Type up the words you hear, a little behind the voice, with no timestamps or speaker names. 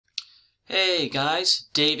Hey guys,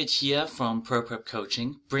 David here from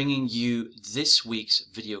ProPrepCoaching, bringing you this week's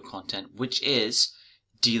video content, which is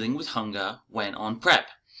dealing with hunger when on prep.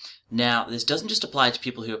 Now, this doesn't just apply to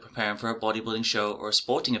people who are preparing for a bodybuilding show or a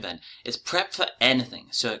sporting event. It's prep for anything.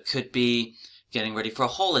 So it could be getting ready for a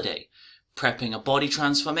holiday, prepping a body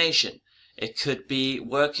transformation. It could be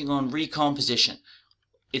working on recomposition.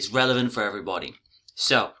 It's relevant for everybody.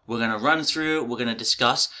 So we're going to run through, we're going to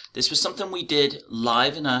discuss. This was something we did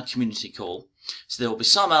live in our community call. So there will be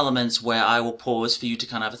some elements where I will pause for you to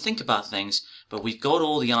kind of have a think about things, but we've got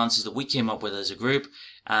all the answers that we came up with as a group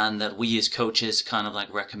and that we as coaches kind of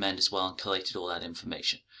like recommend as well and collated all that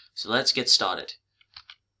information. So let's get started.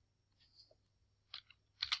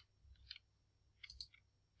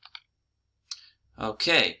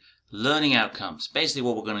 Okay. Learning outcomes, basically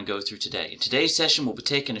what we're going to go through today. In today's session, we'll be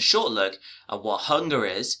taking a short look at what hunger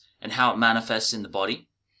is and how it manifests in the body,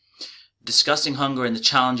 discussing hunger and the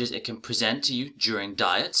challenges it can present to you during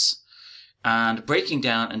diets, and breaking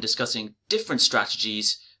down and discussing different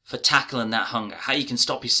strategies for tackling that hunger, how you can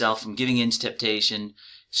stop yourself from giving in to temptation,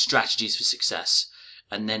 strategies for success,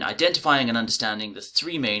 and then identifying and understanding the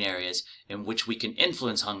three main areas in which we can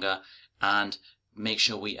influence hunger and make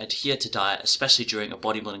sure we adhere to diet, especially during a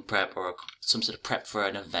bodybuilding prep or some sort of prep for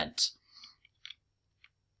an event.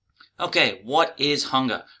 Okay, what is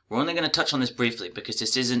hunger? We're only going to touch on this briefly because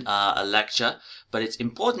this isn't a lecture, but it's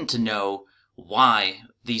important to know why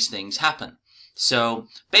these things happen. So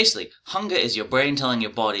basically, hunger is your brain telling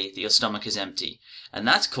your body that your stomach is empty, and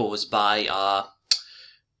that's caused by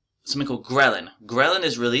something called ghrelin. Ghrelin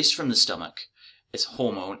is released from the stomach. It's a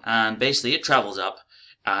hormone, and basically it travels up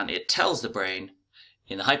and it tells the brain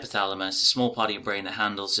in the hypothalamus, a small part of your brain that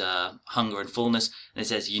handles hunger and fullness, and it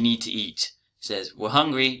says you need to eat. It says we're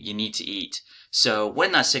hungry, you need to eat. So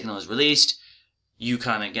when that signal is released, you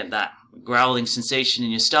kind of get that growling sensation in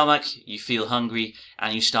your stomach, you feel hungry,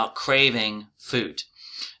 and you start craving food.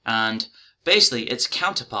 And basically its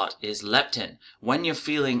counterpart is leptin. When you're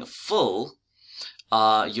feeling full,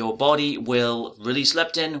 your body will release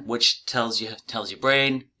leptin, which tells your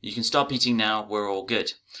brain you can stop eating now, we're all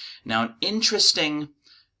good. Now, an interesting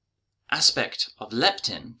aspect of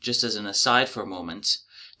leptin, just as an aside for a moment,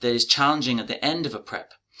 that is challenging at the end of a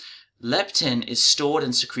prep. Leptin is stored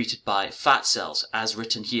and secreted by fat cells, as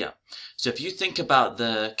written here. So if you think about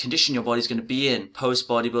the condition your body's going to be in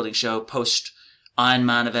post-bodybuilding show,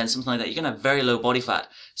 post-Ironman event, something like that, you're going to have very low body fat.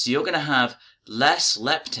 So you're going to have less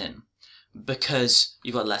leptin because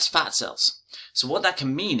you've got less fat cells. So what that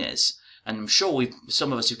can mean is, and I'm sure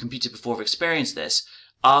some of us who've competed before have experienced this,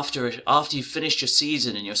 after you've finished your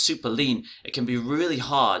season and you're super lean, it can be really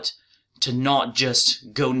hard to not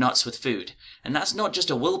just go nuts with food. And that's not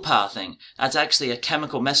just a willpower thing, that's actually a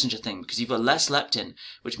chemical messenger thing, because you've got less leptin,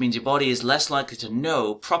 which means your body is less likely to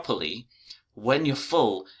know properly when you're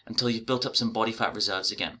full until you've built up some body fat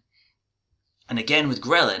reserves again. And again with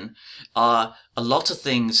ghrelin, a lot of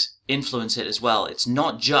things influence it as well. It's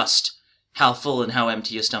not just how full and how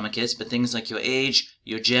empty your stomach is, but things like your age,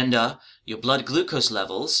 your gender, your blood glucose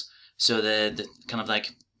levels, so the kind of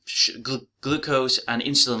like glucose and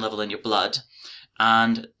insulin level in your blood,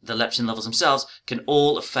 and the leptin levels themselves can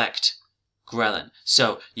all affect ghrelin.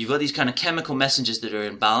 So you've got these kind of chemical messengers that are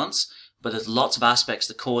in balance, but there's lots of aspects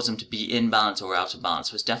that cause them to be in balance or out of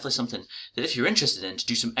balance. So it's definitely something that if you're interested in, to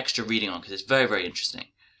do some extra reading on, because it's very, very interesting.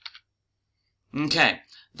 Okay,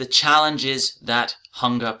 the challenges that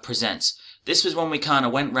hunger presents. This was when we kind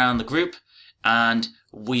of went around the group and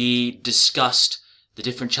we discussed the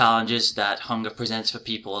different challenges that hunger presents for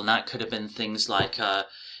people, and that could have been things like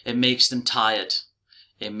it makes them tired,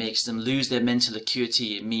 it makes them lose their mental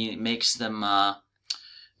acuity, it makes them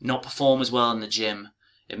not perform as well in the gym,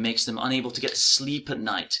 it makes them unable to get to sleep at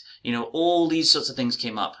night. You know, all these sorts of things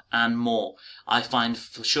came up and more. I find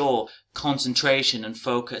for sure concentration and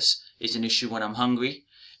focus is an issue when I'm hungry,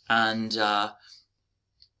 and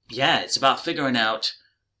yeah, it's about figuring out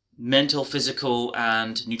mental, physical,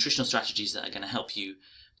 and nutritional strategies that are going to help you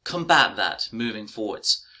combat that moving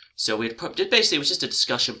forwards. So we did basically, it was just a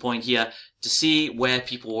discussion point here to see where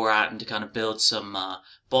people were at and to kind of build some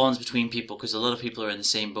bonds between people, because a lot of people are in the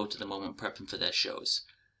same boat at the moment prepping for their shows.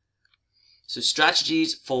 So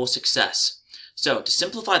strategies for success. So to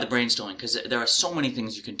simplify the brainstorming, because there are so many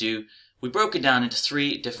things you can do, we broke it down into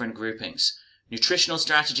three different groupings. Nutritional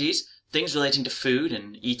strategies, things relating to food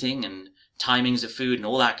and eating and timings of food and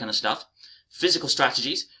all that kind of stuff. Physical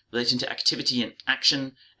strategies relating to activity and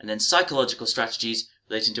action, and then psychological strategies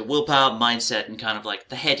relating to willpower, mindset, and kind of like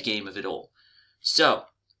the head game of it all. So,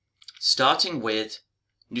 starting with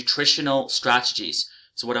nutritional strategies.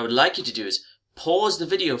 So what I would like you to do is pause the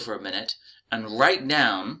video for a minute and write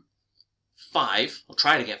down 5, or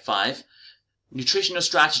try to get 5, nutritional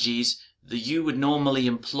strategies that you would normally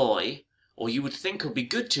employ, or you would think would be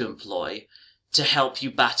good to employ, to help you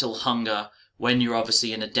battle hunger when you're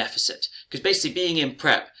obviously in a deficit. Because basically being in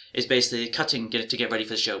prep is basically cutting to get ready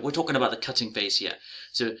for the show. We're talking about the cutting phase here.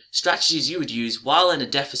 So strategies you would use while in a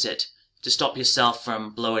deficit to stop yourself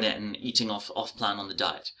from blowing it and eating off plan on the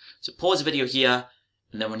diet. So pause the video here,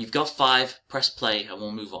 and then when you've got 5, press play and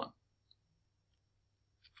we'll move on.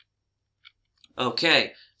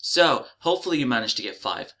 Okay, so hopefully you managed to get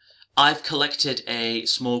 5. I've collected a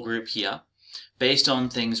small group here based on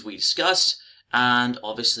things we discussed and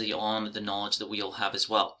obviously on the knowledge that we all have as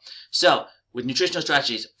well. So with nutritional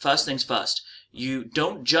strategies, first things first, you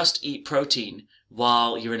don't just eat protein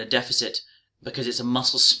while you're in a deficit because it's a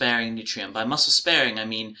muscle sparing nutrient. By muscle sparing, I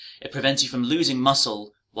mean it prevents you from losing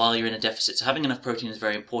muscle while you're in a deficit. So having enough protein is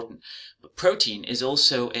very important. But protein is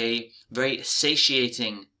also a very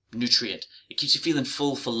satiating nutrient. It keeps you feeling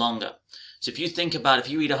full for longer. So if you think about if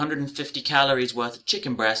you eat 150 calories worth of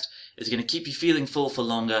chicken breast, it's going to keep you feeling full for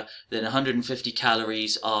longer than 150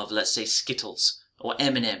 calories of, let's say, Skittles or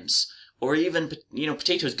M&Ms, or even,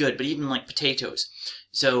 potato is good, but even like potatoes.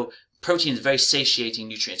 So protein is a very satiating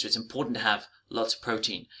nutrient, so it's important to have lots of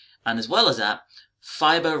protein. And as well as that,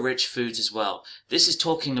 fiber-rich foods as well. This is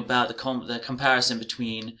talking about the comparison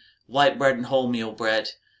between white bread and wholemeal bread,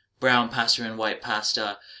 brown pasta and white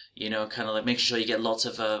pasta, kind of like making sure you get lots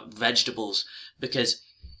of vegetables, because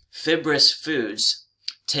fibrous foods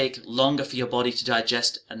take longer for your body to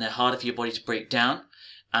digest and they're harder for your body to break down,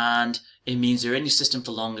 and it means they're in your system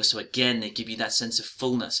for longer, so again they give you that sense of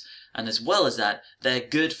fullness. And as well as that, they're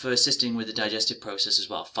good for assisting with the digestive process as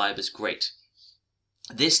well. Fiber's great.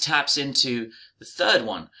 This taps into the third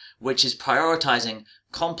one, which is prioritizing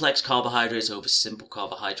complex carbohydrates over simple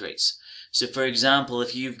carbohydrates. So for example,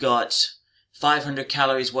 if you've got 500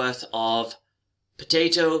 calories worth of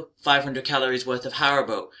potato, 500 calories worth of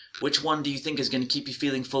Haribo, which one do you think is going to keep you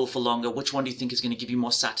feeling full for longer? Which one do you think is going to give you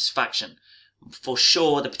more satisfaction? For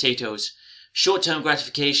sure, the potatoes. Short-term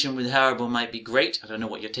gratification with Haribo might be great. I don't know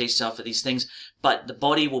what your tastes are for these things, but the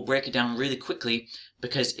body will break it down really quickly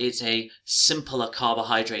because it's a simpler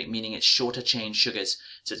carbohydrate, meaning it's shorter chain sugars.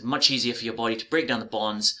 So it's much easier for your body to break down the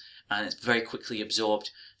bonds, and it's very quickly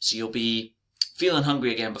absorbed. So you'll be feeling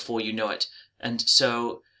hungry again before you know it. And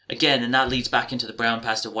so, again, and that leads back into the brown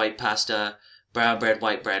pasta, brown bread,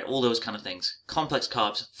 white bread, all those kind of things. Complex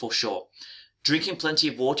carbs, for sure. Drinking plenty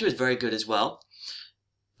of water is very good as well.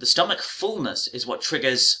 The stomach fullness is what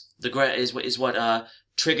triggers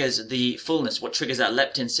triggers the fullness, what triggers that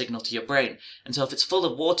leptin signal to your brain. And so if it's full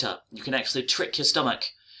of water, you can actually trick your stomach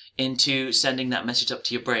into sending that message up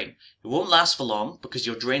to your brain. It won't last for long because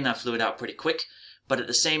you'll drain that fluid out pretty quick, but at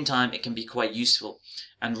the same time it can be quite useful.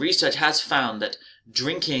 And research has found that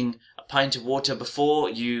drinking a pint of water before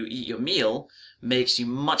you eat your meal makes you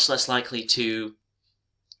much less likely to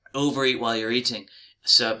overeat while you're eating,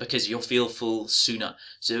 so because you'll feel full sooner.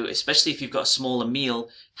 So especially if you've got a smaller meal,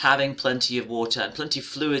 having plenty of water and plenty of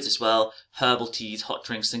fluids as well, herbal teas, hot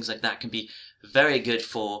drinks, things like that can be very good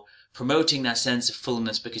for promoting that sense of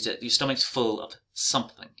fullness because your stomach's full of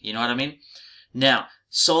something, you know what I mean? Now,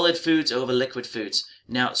 solid foods over liquid foods.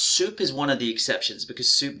 Now, soup is one of the exceptions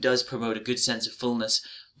because soup does promote a good sense of fullness,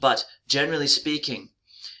 but generally speaking,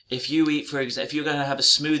 if you eat, for example, if you're going to have a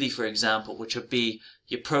smoothie, for example, which would be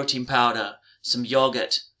your protein powder, some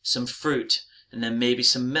yogurt, some fruit, and then maybe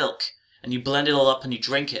some milk, and you blend it all up and you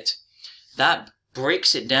drink it, that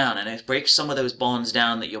breaks it down, and it breaks some of those bonds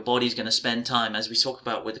down that your body's going to spend time, as we talk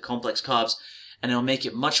about with the complex carbs, and it'll make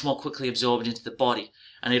it much more quickly absorbed into the body.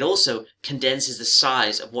 And it also condenses the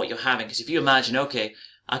size of what you're having, because if you imagine, okay,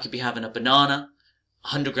 I could be having a banana,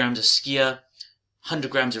 100 grams of skyr,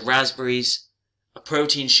 100 grams of raspberries, a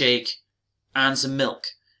protein shake, and some milk.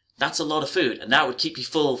 That's a lot of food, and that would keep you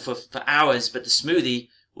full for hours, but the smoothie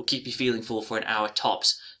will keep you feeling full for an hour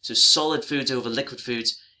tops. So solid foods over liquid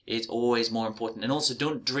foods is always more important. And also,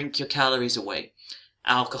 don't drink your calories away.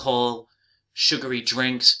 Alcohol, sugary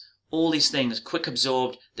drinks, all these things, quick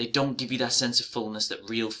absorbed, they don't give you that sense of fullness that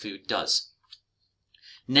real food does.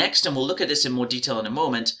 Next, and we'll look at this in more detail in a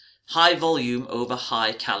moment, high volume over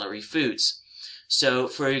high calorie foods. So,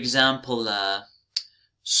 for example,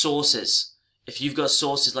 sauces. If you've got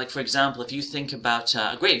sauces, like for example, if you think about,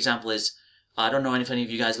 a great example is, I don't know if any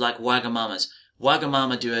of you guys like Wagamamas.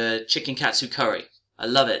 Wagamama do a chicken katsu curry. I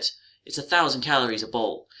love it. It's 1,000 calories a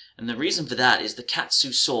bowl. And the reason for that is the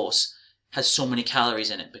katsu sauce has so many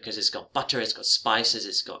calories in it because it's got butter, it's got spices,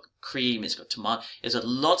 it's got cream, it's got tomato, it's got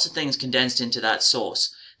lots of things condensed into that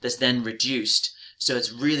sauce that's then reduced. So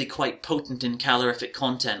it's really quite potent in calorific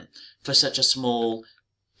content for such a small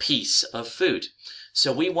piece of food.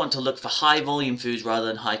 So we want to look for high volume foods rather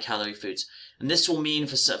than high calorie foods. And this will mean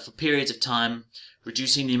for periods of time,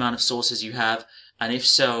 reducing the amount of sources you have, and if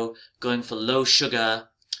so, going for low sugar,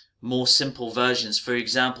 more simple versions. For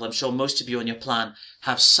example, I'm sure most of you on your plan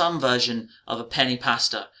have some version of a penny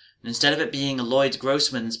pasta. And instead of it being a Lloyd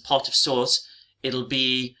Grossman's pot of sauce, it'll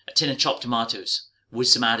be a tin of chopped tomatoes with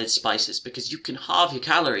some added spices, because you can halve your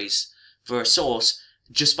calories for a sauce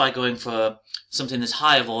just by going for something that's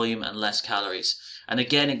higher volume and less calories. And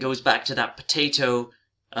again, it goes back to that potato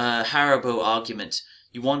Haribo argument.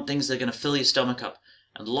 You want things that are going to fill your stomach up.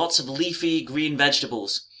 And lots of leafy green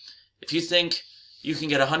vegetables. If you think you can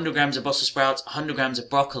get 100 grams of Brussels sprouts, 100 grams of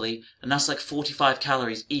broccoli, and that's like 45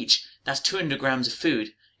 calories each, that's 200 grams of food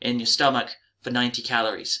in your stomach for 90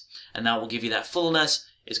 calories. And that will give you that fullness.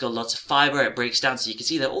 It's got lots of fiber, it breaks down, so you can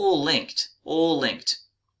see they're all linked. All linked.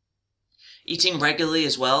 Eating regularly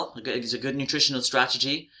as well is a good nutritional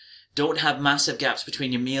strategy. Don't have massive gaps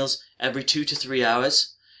between your meals every 2 to 3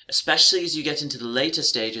 hours. Especially as you get into the later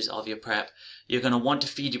stages of your prep, you're going to want to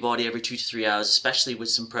feed your body every 2 to 3 hours, especially with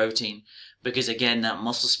some protein, because again, that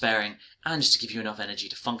muscle sparing and just to give you enough energy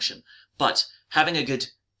to function. But having a good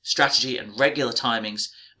strategy and regular timings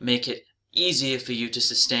make it easier for you to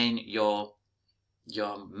sustain your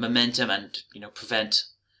momentum and, prevent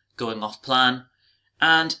going off plan.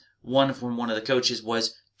 And one from one of the coaches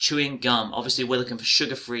was chewing gum. Obviously, we're looking for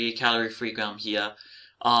sugar-free, calorie-free gum here.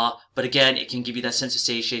 But again, it can give you that sense of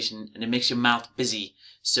satiation, and it makes your mouth busy,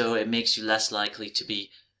 so it makes you less likely to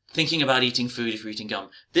be thinking about eating food if you're eating gum.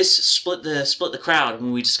 This split the crowd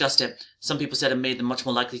when we discussed it. Some people said it made them much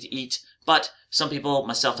more likely to eat, but some people,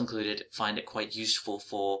 myself included, find it quite useful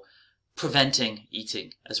for preventing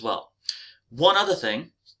eating as well. One other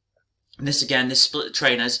thing, and this split the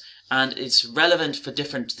trainers, and it's relevant for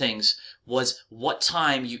different things, was what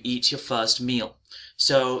time you eat your first meal.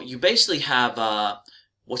 So you basically have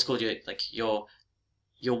what's called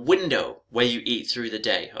your window where you eat through the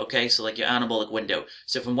day, okay? So like your anabolic window.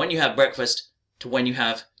 So from when you have breakfast to when you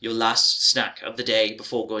have your last snack of the day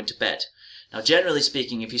before going to bed. Now generally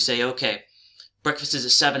speaking, if you say, okay, breakfast is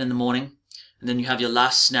at 7 in the morning, and then you have your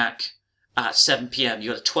last snack at 7 p.m.,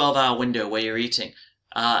 you've got a 12-hour window where you're eating,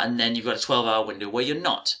 and then you've got a 12-hour window where you're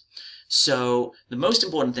not. So the most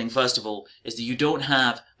important thing, first of all, is that you don't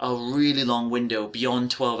have a really long window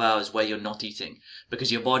beyond 12 hours where you're not eating,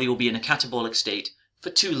 because your body will be in a catabolic state for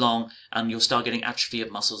too long and you'll start getting atrophy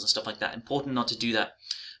of muscles and stuff like that. Important not to do that.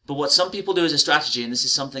 But what some people do as a strategy, and this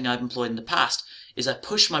is something I've employed in the past, is I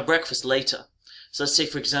push my breakfast later. So let's say,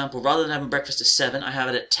 for example, rather than having breakfast at 7, I have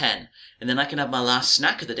it at 10, and then I can have my last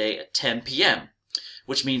snack of the day at 10 p.m.,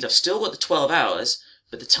 which means I've still got the 12 hours,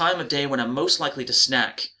 but the time of day when I'm most likely to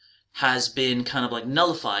snack has been kind of like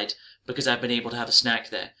nullified because I've been able to have a snack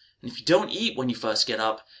there. And if you don't eat when you first get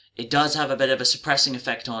up, it does have a bit of a suppressing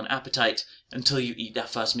effect on appetite until you eat that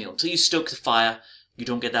first meal. Until you stoke the fire, you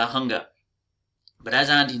don't get that hunger. But as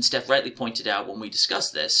Andy and Steph rightly pointed out when we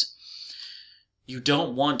discussed this, you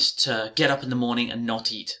don't want to get up in the morning and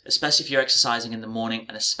not eat, especially if you're exercising in the morning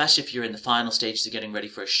and especially if you're in the final stages of getting ready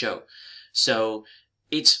for a show. So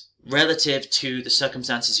it's relative to the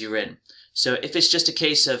circumstances you're in. So if it's just a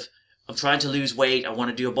case of I'm trying to lose weight, I want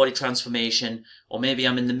to do a body transformation, or maybe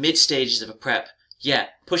I'm in the mid stages of a prep, yeah,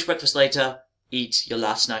 push breakfast later, eat your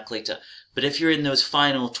last snack later. But if you're in those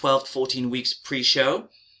final 12 to 14 weeks pre-show,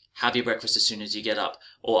 have your breakfast as soon as you get up,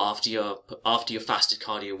 or after your fasted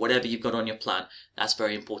cardio, whatever you've got on your plan. That's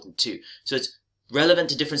very important too. So it's relevant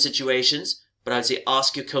to different situations, but I'd say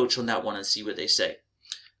ask your coach on that one and see what they say.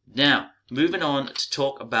 Now, moving on to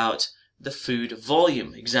talk about the food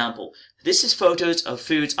volume example. This is photos of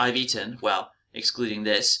foods I've eaten, well, excluding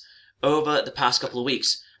this, over the past couple of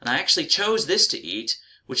weeks. And I actually chose this to eat,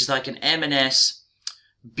 which is like an M&S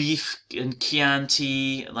beef and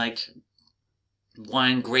Chianti, like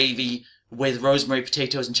wine gravy with rosemary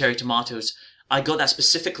potatoes and cherry tomatoes. I got that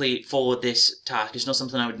specifically for this task. It's not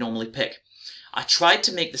something I would normally pick. I tried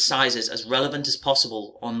to make the sizes as relevant as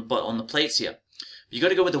possible on the plates here. You got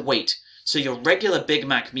to go with the weight. So your regular Big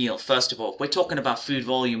Mac meal, first of all, we're talking about food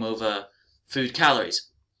volume over food calories.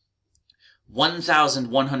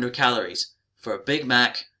 1,100 calories for a Big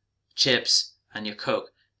Mac, chips, and your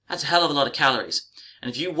Coke. That's a hell of a lot of calories.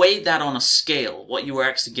 And if you weighed that on a scale, what you were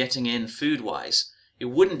actually getting in food-wise, it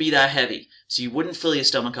wouldn't be that heavy. So you wouldn't fill your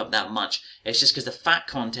stomach up that much. It's just because the fat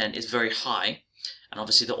content is very high. And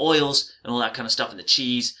obviously the oils and all that kind of stuff and the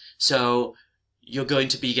cheese. So you're going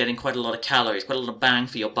to be getting quite a lot of calories, quite a lot of bang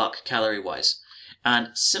for your buck calorie-wise. And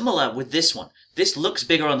similar with this one. This looks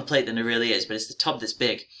bigger on the plate than it really is, but it's the tub that's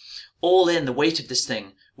big. All in, the weight of this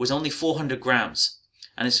thing was only 400 grams.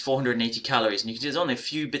 and it's 480 calories. And you can see there's only a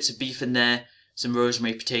few bits of beef in there, some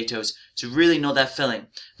rosemary potatoes, so really not that filling. And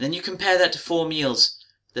then you compare that to 4 meals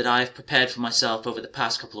that I've prepared for myself over the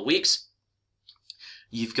past couple of weeks.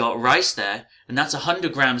 You've got rice there, and that's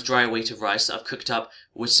 100 grams dry weight of rice that I've cooked up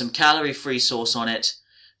with some calorie-free sauce on it,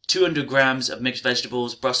 200 grams of mixed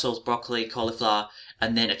vegetables, Brussels, broccoli, cauliflower,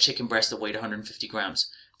 and then a chicken breast that weighed 150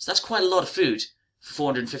 grams. So that's quite a lot of food for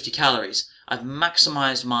 450 calories. I've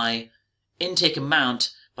maximized my intake amount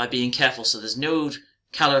by being careful, so there's no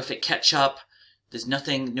calorific ketchup, there's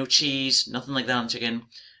nothing, no cheese, nothing like that on chicken.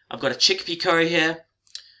 I've got a chickpea curry here,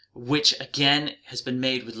 which again has been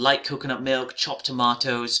made with light coconut milk, chopped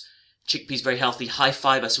tomatoes. Chickpeas very healthy, high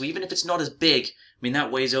fiber, so even if it's not as big, I mean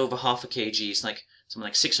that weighs over half a kg, it's like something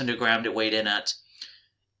like 600 grams it weighed in at.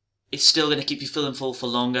 It's still going to keep you feeling full for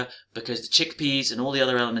longer because the chickpeas and all the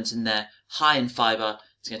other elements in there, high in fiber,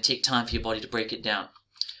 it's going to take time for your body to break it down.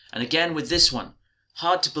 And again with this one,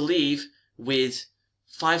 hard to believe with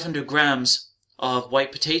 500 grams of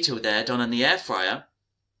white potato there done in the air fryer,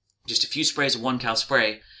 just a few sprays of 1 cal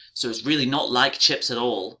spray, so it's really not like chips at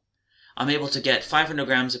all. I'm able to get 500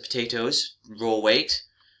 grams of potatoes, raw weight,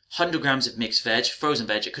 100 grams of mixed veg, frozen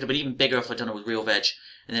veg. It could have been even bigger if I'd done it with real veg.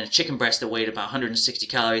 And then a chicken breast that weighed about 160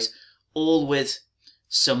 calories, all with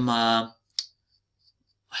some,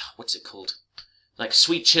 what's it called? Like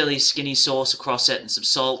sweet chili skinny sauce across it and some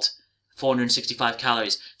salt, 465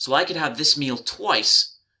 calories. So I could have this meal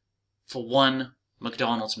twice for 1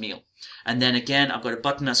 McDonald's meal. And then again, I've got a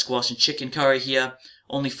butternut squash and chicken curry here,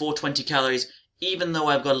 only 420 calories, even though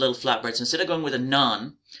I've got a little flatbread. So instead of going with a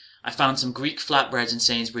naan, I found some Greek flatbreads in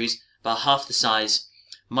Sainsbury's, about half the size,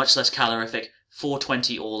 much less calorific,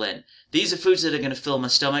 420 all in. These are foods that are going to fill my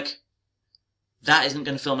stomach. That isn't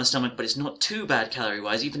going to fill my stomach, but it's not too bad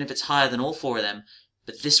calorie-wise, even if it's higher than all 4 of them.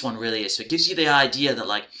 But this one really is. So it gives you the idea that,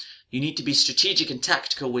 like, you need to be strategic and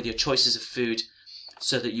tactical with your choices of food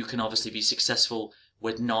so that you can obviously be successful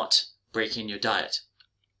with not breaking your diet.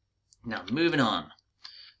 Now, moving on.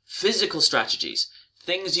 Physical strategies.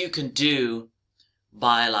 Things you can do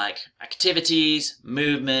by, like, activities,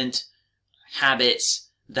 movement, habits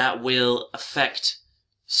that will affect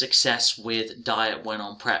success with diet when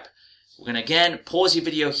on prep. We're going to again pause your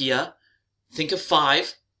video here, think of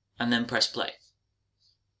 5, and then press play.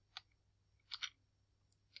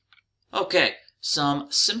 Okay, some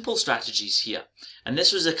simple strategies here. And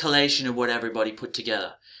this was a collation of what everybody put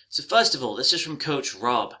together. So first of all, this is from Coach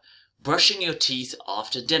Rob. Brushing your teeth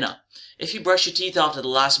after dinner. If you brush your teeth after the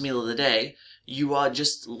last meal of the day, you are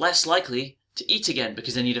just less likely to eat again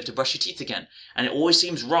because then you'd have to brush your teeth again. And it always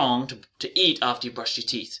seems wrong to eat after you brush your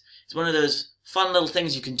teeth. It's one of those fun little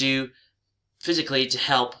things you can do physically to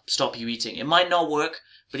help stop you eating. It might not work,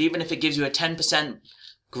 but even if it gives you a 10%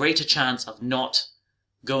 greater chance of not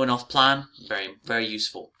going off plan, very, very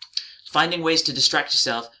useful. Finding ways to distract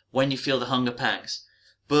yourself when you feel the hunger pangs.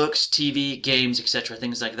 Books, TV, games, etc.,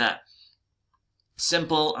 things like that.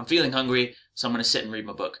 Simple, I'm feeling hungry, so I'm going to sit and read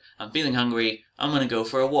my book. I'm feeling hungry, I'm going to go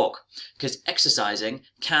for a walk. Because exercising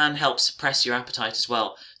can help suppress your appetite as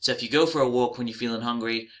well. So if you go for a walk when you're feeling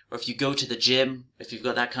hungry, or if you go to the gym, if you've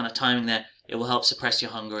got that kind of timing there, it will help suppress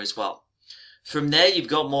your hunger as well. From there, you've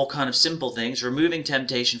got more kind of simple things, removing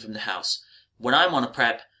temptation from the house. When I'm on a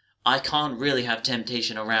prep, I can't really have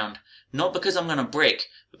temptation around. Not because I'm going to break,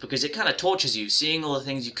 but because it kind of tortures you, seeing all the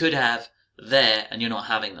things you could have there and you're not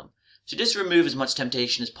having them. So just remove as much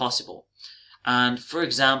temptation as possible. And for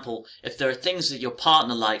example, if there are things that your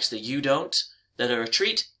partner likes that you don't, that are a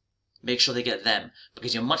treat, make sure they get them.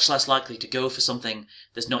 Because you're much less likely to go for something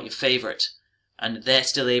that's not your favorite. And they're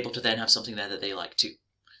still able to then have something there that they like too.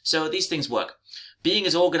 So these things work. Being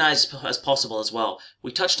as organized as possible as well.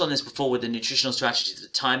 We touched on this before with the nutritional strategies, the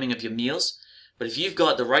timing of your meals. But if you've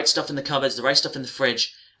got the right stuff in the cupboards, the right stuff in the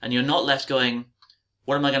fridge, and you're not left going,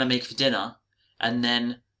 what am I going to make for dinner? And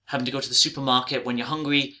then having to go to the supermarket when you're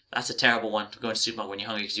hungry, that's a terrible one, to go to the supermarket when you're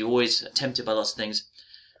hungry, because you're always tempted by lots of things.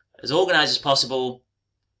 As organized as possible,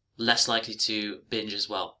 less likely to binge as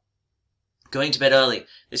well. Going to bed early.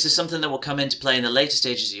 This is something that will come into play in the later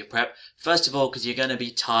stages of your prep. First of all, because you're going to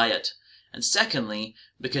be tired. And secondly,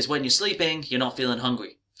 because when you're sleeping, you're not feeling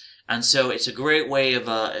hungry. And so it's a great way of,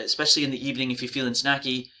 especially in the evening if you're feeling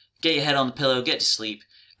snacky, get your head on the pillow, get to sleep,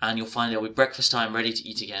 and you'll find it'll be breakfast time ready to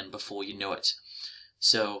eat again before you know it.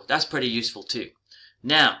 So that's pretty useful too.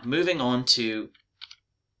 Now, moving on to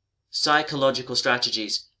psychological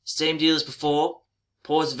strategies. Same deal as before.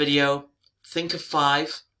 Pause the video, think of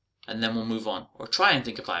 5, and then we'll move on. Or try and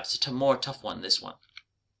think of 5. It's a more tough one, this one.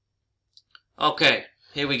 Okay,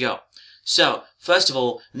 here we go. So, first of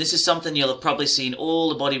all, and this is something you'll have probably seen all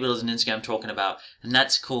the bodybuilders on Instagram talking about, and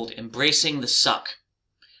that's called embracing the suck.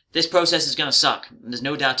 This process is going to suck, and there's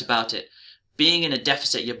no doubt about it. Being in a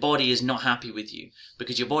deficit, your body is not happy with you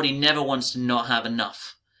because your body never wants to not have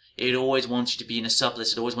enough. It always wants you to be in a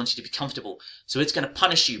surplus. It always wants you to be comfortable. So it's going to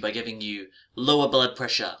punish you by giving you lower blood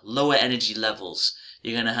pressure, lower energy levels.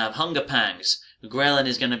 You're going to have hunger pangs. Ghrelin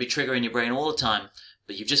is going to be triggering your brain all the time.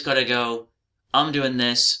 But you've just got to go, I'm doing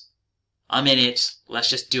this. I'm in it. Let's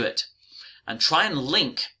just do it. And try and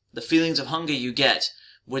link the feelings of hunger you get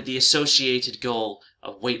with the associated goal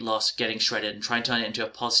of weight loss, getting shredded, and try and turn it into a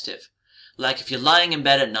positive. Like if you're lying in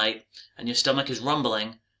bed at night and your stomach is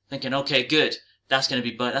rumbling, thinking, okay, good, that's going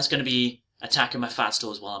to be attacking my fat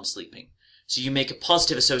stores while I'm sleeping. So you make a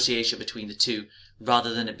positive association between the two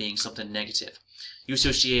rather than it being something negative. You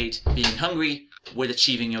associate being hungry with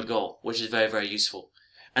achieving your goal, which is very, very useful.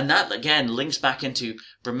 And that, again, links back into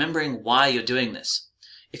remembering why you're doing this.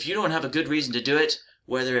 If you don't have a good reason to do it,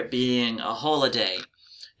 whether it being a holiday,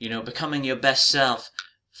 becoming your best self,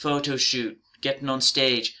 photo shoot, getting on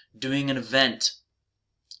stage, doing an event.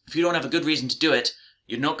 If you don't have a good reason to do it,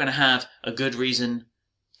 you're not going to have a good reason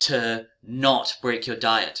to not break your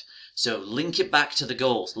diet. So link it back to the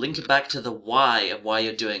goals. Link it back to the why of why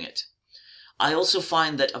you're doing it. I also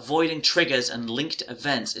find that avoiding triggers and linked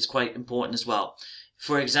events is quite important as well.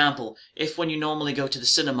 For example, if when you normally go to the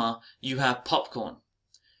cinema, you have popcorn,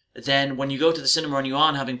 then when you go to the cinema and you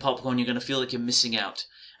aren't having popcorn, you're going to feel like you're missing out.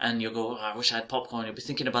 And you'll go, oh, I wish I had popcorn. You'll be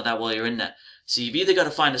thinking about that while you're in there. So you've either got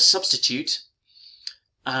to find a substitute,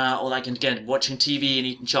 or like, again, watching TV and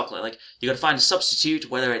eating chocolate. Like, you've got to find a substitute,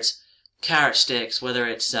 whether it's carrot sticks, whether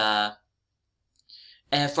it's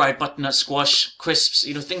air-fried butternut squash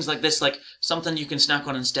crisps, things like this, like something you can snack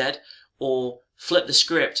on instead, or flip the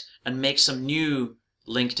script and make some new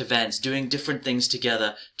linked events, doing different things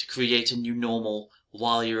together to create a new normal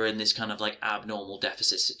while you're in this kind of like abnormal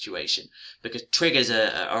deficit situation, because triggers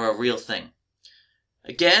are a real thing.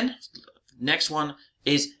 Again, next one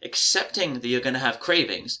is accepting that you're going to have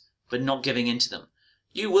cravings, but not giving in to them.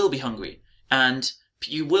 You will be hungry, and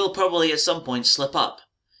you will probably at some point slip up,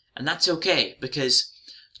 and that's okay, because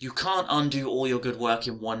you can't undo all your good work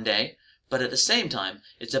in one day, but at the same time,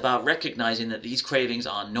 it's about recognizing that these cravings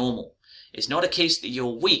are normal. It's not a case that you're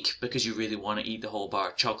weak because you really want to eat the whole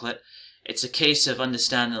bar of chocolate. It's a case of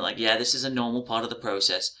understanding, like, yeah, this is a normal part of the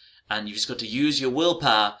process, and you've just got to use your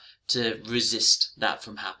willpower to resist that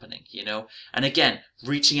from happening, And again,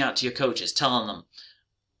 reaching out to your coaches, telling them,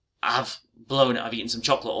 I've eaten some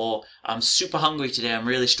chocolate, or I'm super hungry today, I'm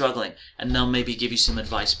really struggling, and they'll maybe give you some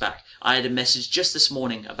advice back. I had a message just this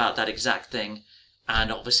morning about that exact thing,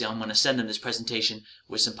 and obviously I'm going to send them this presentation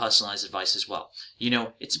with some personalized advice as well.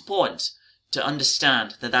 It's important to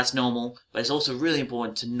understand that that's normal, but it's also really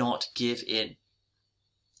important to not give in.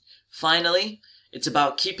 Finally, it's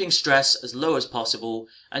about keeping stress as low as possible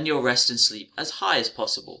and your rest and sleep as high as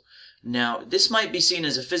possible. Now, this might be seen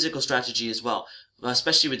as a physical strategy as well,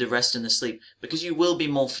 especially with the rest and the sleep, because you will be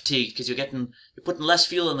more fatigued because you're putting less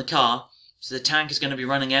fuel in the car, so the tank is going to be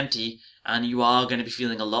running empty, and you are going to be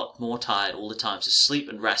feeling a lot more tired all the time. So sleep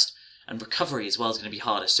and rest and recovery as well is going to be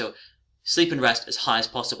harder. So sleep and rest as high as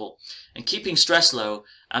possible. And keeping stress low,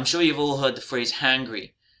 I'm sure you've all heard the phrase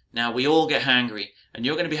hangry. Now, we all get hangry, and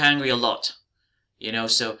you're going to be hangry a lot.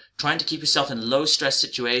 So trying to keep yourself in low stress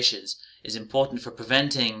situations is important for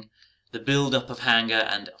preventing the build-up of anger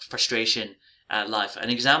and frustration at life.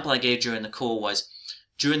 An example I gave during the call was,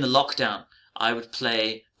 during the lockdown, I would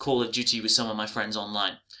play Call of Duty with some of my friends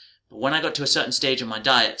online. But when I got to a certain stage of my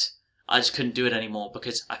diet, I just couldn't do it anymore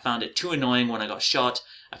because I found it too annoying when I got shot.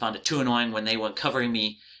 I found it too annoying when they weren't covering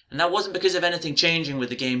me. And that wasn't because of anything changing with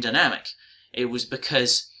the game dynamic. It was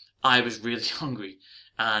because I was really hungry.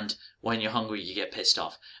 And when you're hungry, you get pissed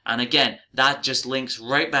off. And again, that just links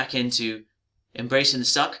right back into embracing the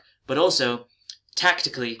suck, but also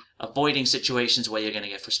tactically avoiding situations where you're going to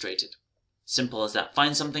get frustrated. Simple as that.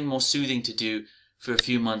 Find something more soothing to do for a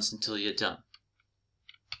few months until you're done.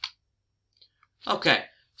 Okay,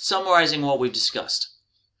 summarizing what we've discussed.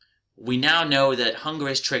 We now know that hunger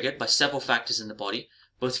is triggered by several factors in the body,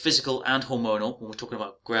 both physical and hormonal, when we're talking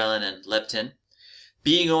about ghrelin and leptin.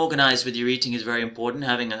 Being organized with your eating is very important,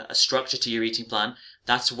 having a structure to your eating plan.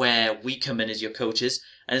 That's where we come in as your coaches.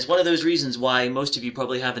 And it's one of those reasons why most of you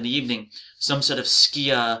probably have in the evening some sort of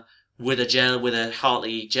skyr with a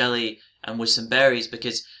hearty jelly and with some berries,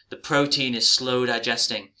 because the protein is slow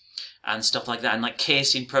digesting and stuff like that. And like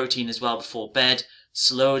casein protein as well before bed,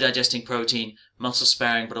 slow digesting protein, muscle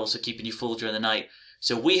sparing, but also keeping you full during the night.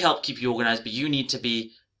 So we help keep you organized, but you need to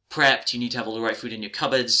be prepped. You need to have all the right food in your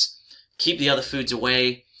cupboards. Keep the other foods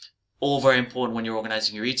away. All very important when you're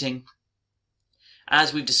organizing your eating.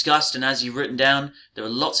 As we've discussed and as you've written down, there are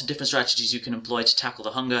lots of different strategies you can employ to tackle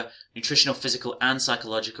the hunger, nutritional, physical, and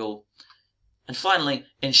psychological. And finally,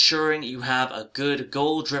 ensuring you have a good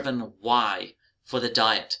goal-driven why for the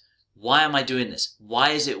diet. Why am I doing this?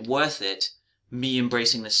 Why is it worth it, me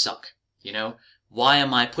embracing this suck? You know, why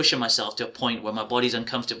am I pushing myself to a point where my body's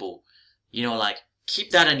uncomfortable? You know, like,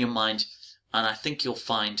 keep that in your mind, and I think you'll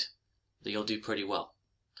find that you'll do pretty well.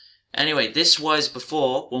 Anyway, this was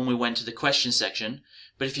before when we went to the question section,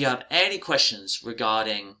 but if you have any questions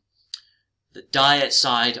regarding the diet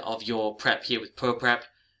side of your prep here with ProPrep,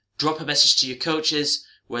 drop a message to your coaches,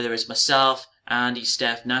 whether it's myself, Andy,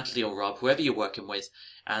 Steph, Natalie, or Rob, whoever you're working with,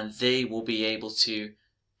 and they will be able to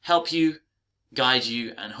help you, guide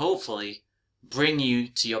you, and hopefully bring you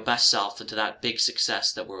to your best self and to that big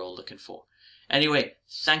success that we're all looking for. Anyway,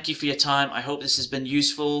 thank you for your time. I hope this has been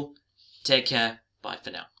useful. Take care. Bye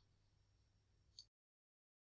for now.